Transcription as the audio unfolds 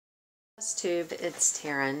Tube, it's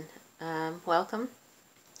Taryn.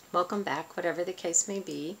 Welcome back, whatever the case may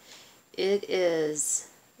be. It is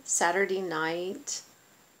Saturday night,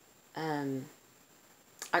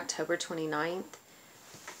 October 29th.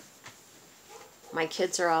 My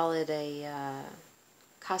kids are all at a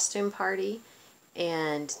costume party,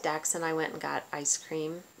 and Dax and I went and got ice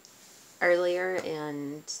cream earlier,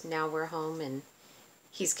 and now we're home, and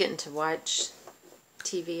he's getting to watch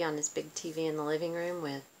TV on his big TV in the living room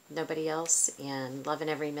with nobody else and loving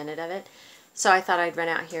every minute of it. So I thought I'd run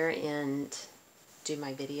out here and do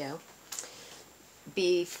my video.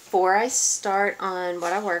 Before I start on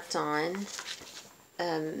what I worked on,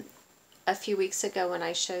 a few weeks ago when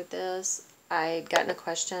I showed this, I'd gotten a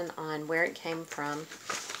question on where it came from,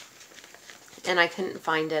 and I couldn't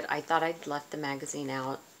find it. I thought I'd left the magazine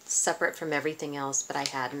out, separate from everything else, but I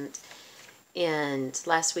hadn't. And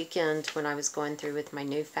last weekend when I was going through with my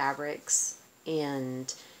new fabrics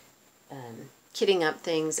and kitting up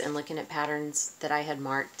things and looking at patterns that I had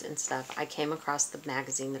marked and stuff, I came across the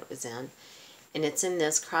magazine that it was in. And it's in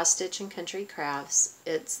this Cross Stitch and Country Crafts.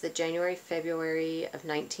 It's the January-February of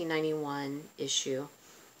 1991 issue.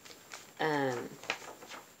 And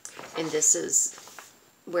this is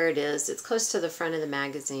where it is. It's close to the front of the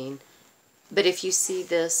magazine. But if you see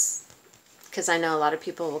this, because I know a lot of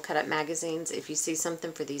people will cut up magazines, if you see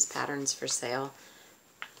something for these patterns for sale,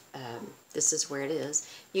 this is where it is.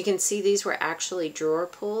 You can see these were actually drawer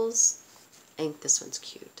pulls. Ain't this one's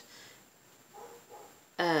cute.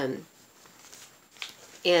 And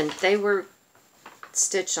they were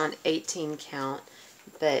stitched on 18 count,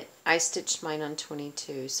 but I stitched mine on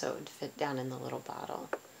 22 so it would fit down in the little bottle.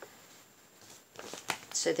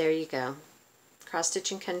 So there you go. Cross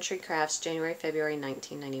Stitch and Country Crafts, January, February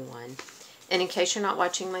 1991. And in case you're not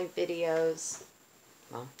watching my videos,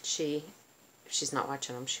 well, if she's not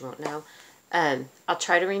watching them, she won't know. I'll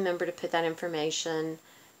try to remember to put that information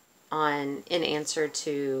on in answer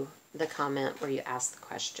to the comment where you asked the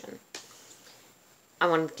question. I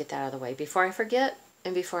wanted to get that out of the way before I forget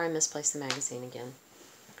and before I misplace the magazine again.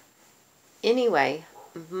 Anyway,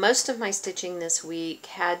 most of my stitching this week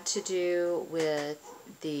had to do with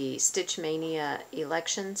the Stitch Mania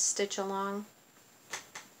election stitch along.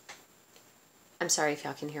 I'm sorry if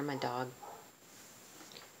y'all can hear my dog.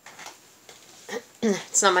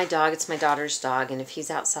 It's not my dog, it's my daughter's dog, and if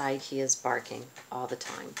he's outside, he is barking all the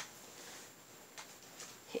time.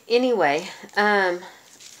 Anyway,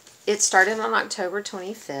 it started on October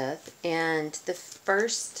 25th, and the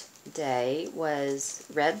first day was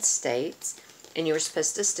Red States, and you were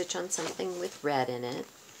supposed to stitch on something with red in it,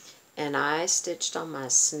 and I stitched on my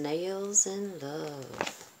Snails in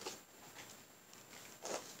Love.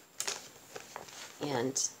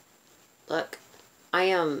 And look,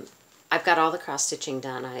 I've got all the cross stitching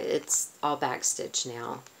done. It's all back stitch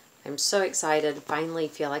now. I'm so excited. Finally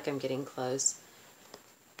feel like I'm getting close.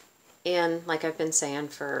 And like I've been saying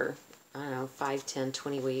for, I don't know, 5, 10,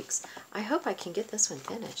 20 weeks, I hope I can get this one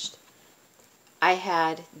finished. I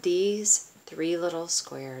had these 3 little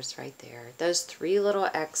squares right there. Those 3 little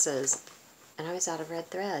X's, and I was out of red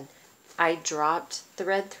thread. I dropped the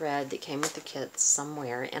red thread that came with the kits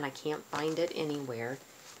somewhere, and I can't find it anywhere.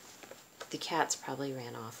 The cats probably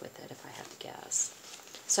ran off with it, if I had to guess.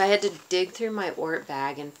 So I had to dig through my Ort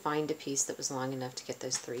bag and find a piece that was long enough to get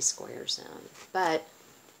those 3 squares in. But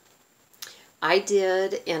I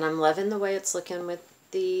did, and I'm loving the way it's looking with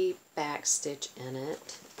the back stitch in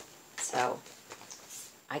it. So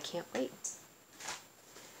I can't wait.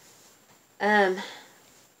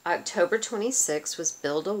 October 26th was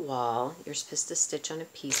Build a Wall. You're supposed to stitch on a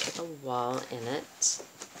piece with a wall in it.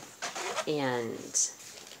 And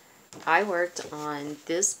I worked on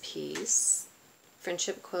this piece,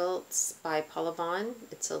 Friendship Quilts by Paula Vaughn.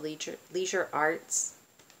 It's a Leisure Arts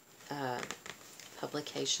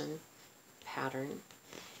publication pattern.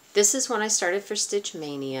 This is when I started for Stitch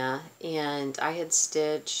Mania, and I had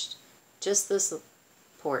stitched just this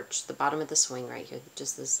porch, the bottom of the swing right here,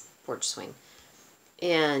 just this porch swing.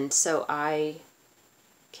 And so I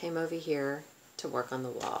came over here to work on the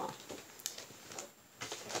wall.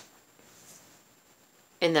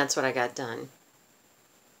 And that's what I got done.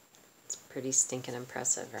 It's pretty stinking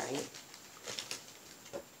impressive, right?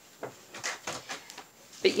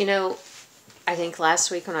 But you know, I think last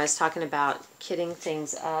week when I was talking about kitting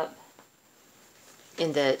things up,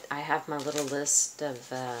 in that I have my little list of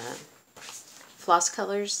floss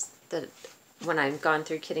colors that when I've gone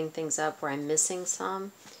through kitting things up where I'm missing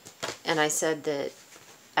some, and I said that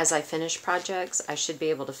as I finish projects, I should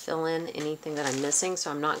be able to fill in anything that I'm missing,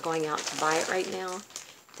 so I'm not going out to buy it right now.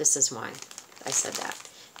 This is why I said that.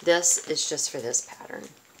 This is just for this pattern.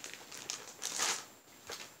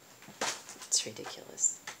 It's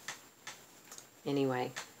ridiculous.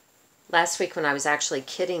 Anyway, last week when I was actually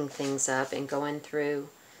kitting things up and going through,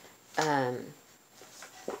 because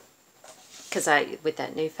with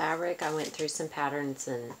that new fabric, I went through some patterns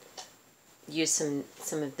and used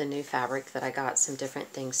some of the new fabric that I got, some different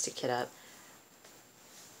things to kit up.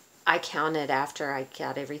 I counted after I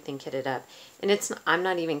got everything kitted up, and I'm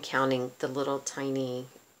not even counting the little tiny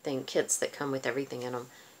kits that come with everything in them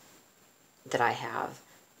that I have.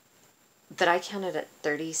 But I counted at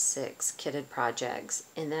 36 kitted projects,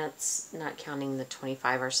 and that's not counting the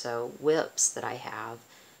 25 or so whips that I have.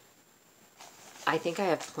 I think I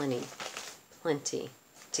have plenty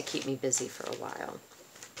to keep me busy for a while.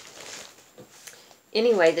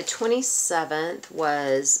 Anyway, the 27th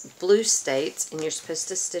was Blue States, and you're supposed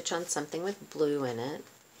to stitch on something with blue in it.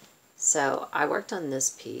 So I worked on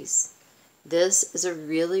this piece. This is a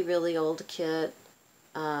really, really old kit.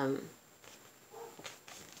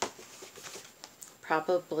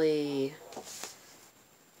 Probably,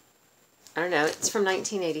 I don't know, it's from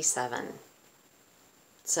 1987.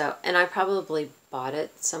 So, and I probably bought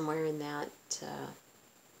it somewhere in that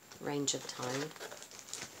range of time.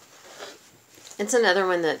 It's another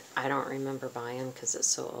one that I don't remember buying because it's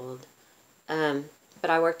so old. But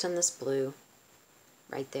I worked on this blue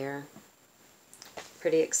right there.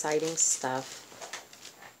 Pretty exciting stuff.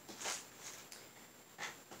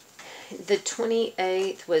 The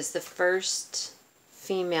 28th was the first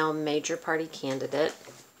female major party candidate.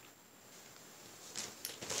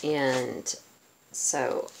 And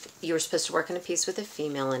so you were supposed to work on a piece with a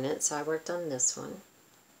female in it, so I worked on this one.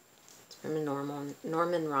 It's from a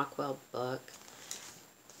Norman Rockwell book.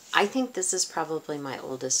 I think this is probably my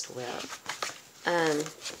oldest whip.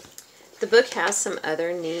 The book has some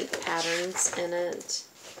other neat patterns in it.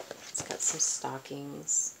 It's got some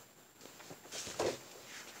stockings.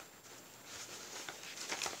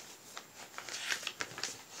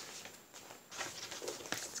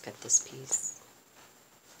 It's got this piece.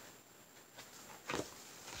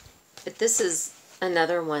 But this is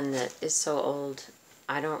another one that is so old,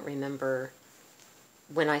 I don't remember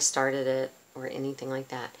when I started it or anything like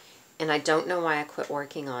that. And I don't know why I quit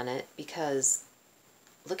working on it, because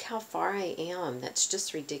look how far I am. That's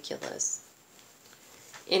just ridiculous.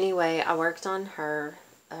 Anyway, I worked on her.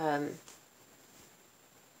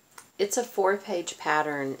 It's a 4-page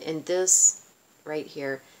pattern, and this right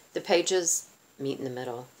here, the pages meet in the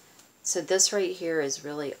middle. So this right here is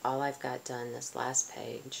really all I've got done, this last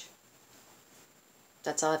page.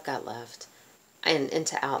 That's all I've got left. And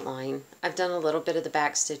into outline. I've done a little bit of the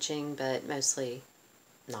back stitching, but mostly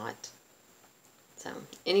not. So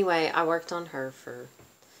anyway, I worked on her for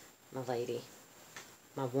my lady,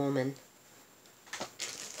 my woman.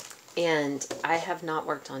 And I have not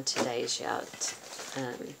worked on today's yet.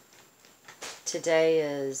 Today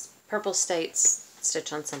is Purple States,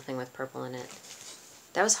 stitch on something with purple in it.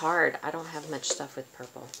 That was hard. I don't have much stuff with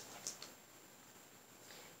purple.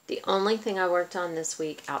 The only thing I worked on this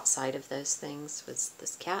week outside of those things was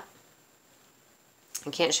this cat. I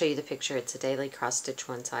can't show you the picture. It's a daily cross stitch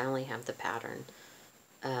one, so I only have the pattern.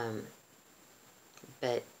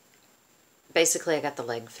 But basically I got the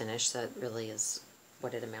leg finished. That really is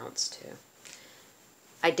what it amounts to.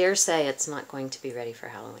 I dare say it's not going to be ready for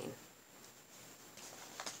Halloween.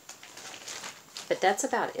 But that's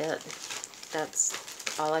about it.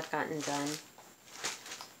 That's all I've gotten done.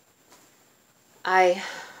 I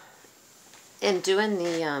am doing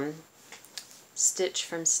the Stitch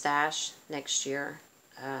from Stash next year.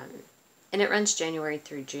 And it runs January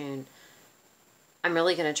through June. I'm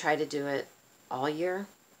really going to try to do it all year.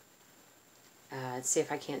 See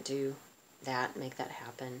if I can't do that, make that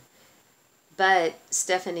happen. But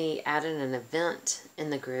Stephanie added an event in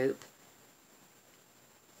the group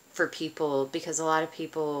for people, because a lot of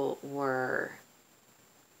people were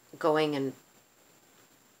going and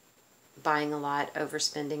buying a lot,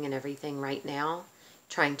 overspending and everything right now,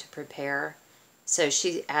 trying to prepare. So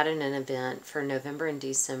she added an event for November and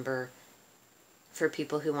December for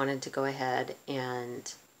people who wanted to go ahead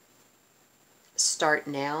and start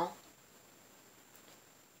now.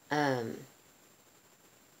 And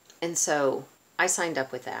so I signed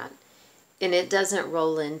up with that. And it doesn't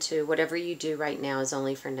roll into, whatever you do right now is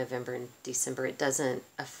only for November and December. It doesn't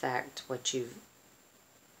affect what you've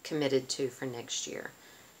committed to for next year.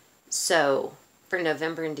 So for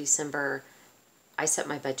November and December, I set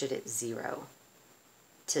my budget at 0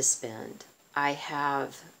 to spend. I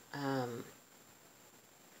have,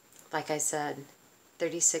 like I said,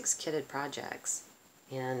 36 kitted projects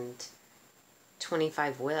and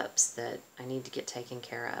 25 whips that I need to get taken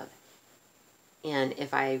care of. And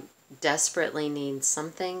if I desperately need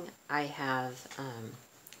something, I have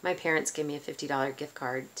My parents gave me a $50 gift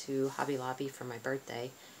card to Hobby Lobby for my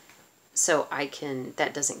birthday. So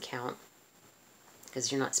that doesn't count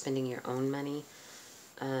because you're not spending your own money.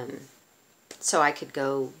 So I could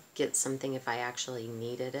go get something if I actually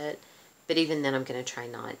needed it. But even then, I'm going to try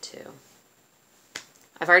not to.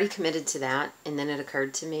 I've already committed to that. And then it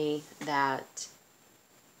occurred to me that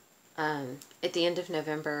at the end of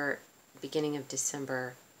November, beginning of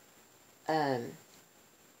December,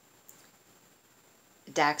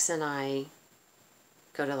 Dax and I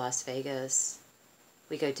go to Las Vegas.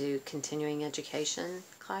 We go do continuing education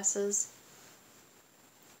classes.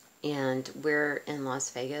 And we're in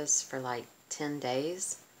Las Vegas for like 10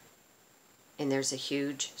 days. And there's a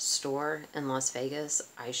huge store in Las Vegas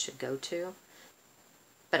I should go to.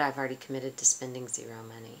 But I've already committed to spending zero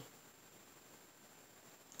money.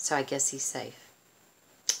 So I guess he's safe.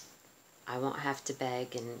 I won't have to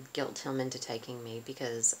beg and guilt him into taking me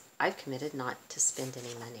because I've committed not to spend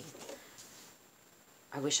any money.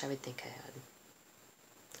 I wish I would think ahead.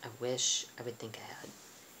 I wish I would think ahead.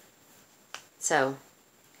 So,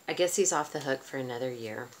 I guess he's off the hook for another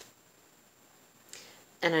year.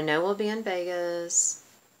 And I know we'll be in Vegas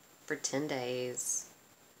for 10 days.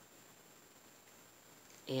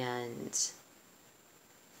 And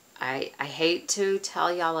I hate to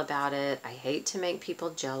tell y'all about it. I hate to make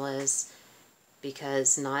people jealous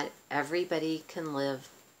because not everybody can live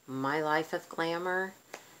my life of glamour.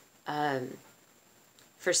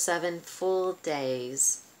 For 7 full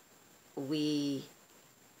days,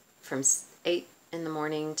 from 8 in the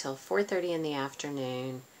morning till 4:30 in the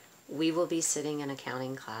afternoon, we will be sitting in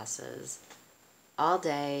accounting classes all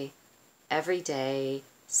day, every day,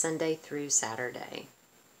 Sunday through Saturday.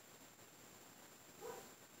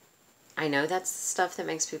 I know that's the stuff that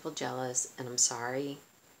makes people jealous, and I'm sorry,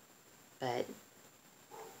 but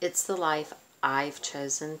it's the life I've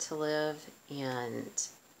chosen to live, and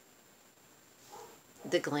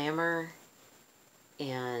the glamour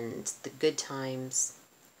and the good times,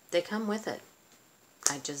 they come with it.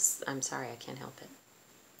 I'm sorry, I can't help it.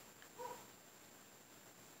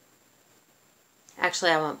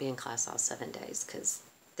 Actually, I won't be in class all 7 days because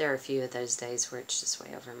there are a few of those days where it's just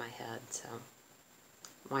way over my head, so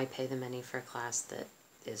why pay the money for a class that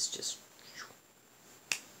is just...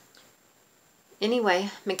 Anyway,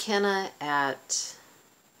 McKenna at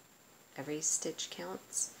Every Stitch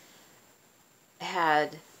Counts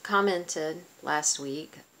had commented last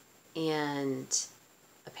week, and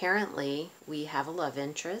apparently we have a love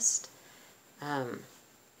interest.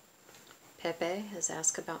 Pepe has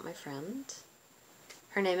asked about my friend.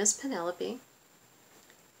 Her name is Penelope,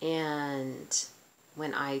 and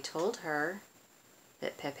when I told her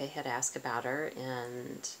that Pepe had asked about her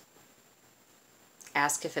and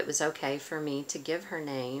asked if it was okay for me to give her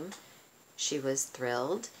name, she was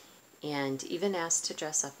thrilled and even asked to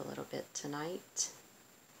dress up a little bit tonight.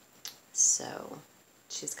 So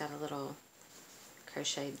she's got a little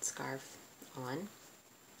crocheted scarf on.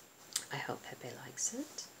 I hope Pepe likes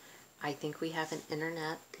it. I think we have an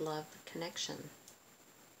internet love connection.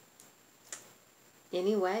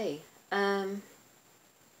 Anyway, I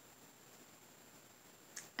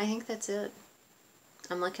think that's it.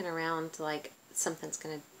 I'm looking around like something's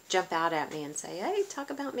going to jump out at me and say, hey, talk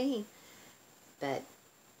about me. But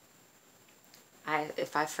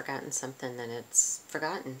if I've forgotten something, then it's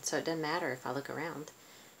forgotten. So it doesn't matter if I look around.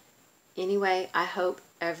 Anyway, I hope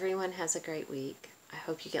everyone has a great week. I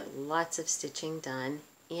hope you get lots of stitching done,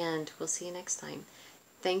 and we'll see you next time.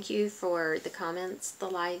 Thank you for the comments, the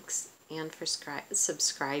likes, and for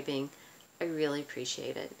subscribing. I really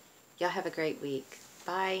appreciate it. Y'all have a great week.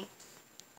 Bye.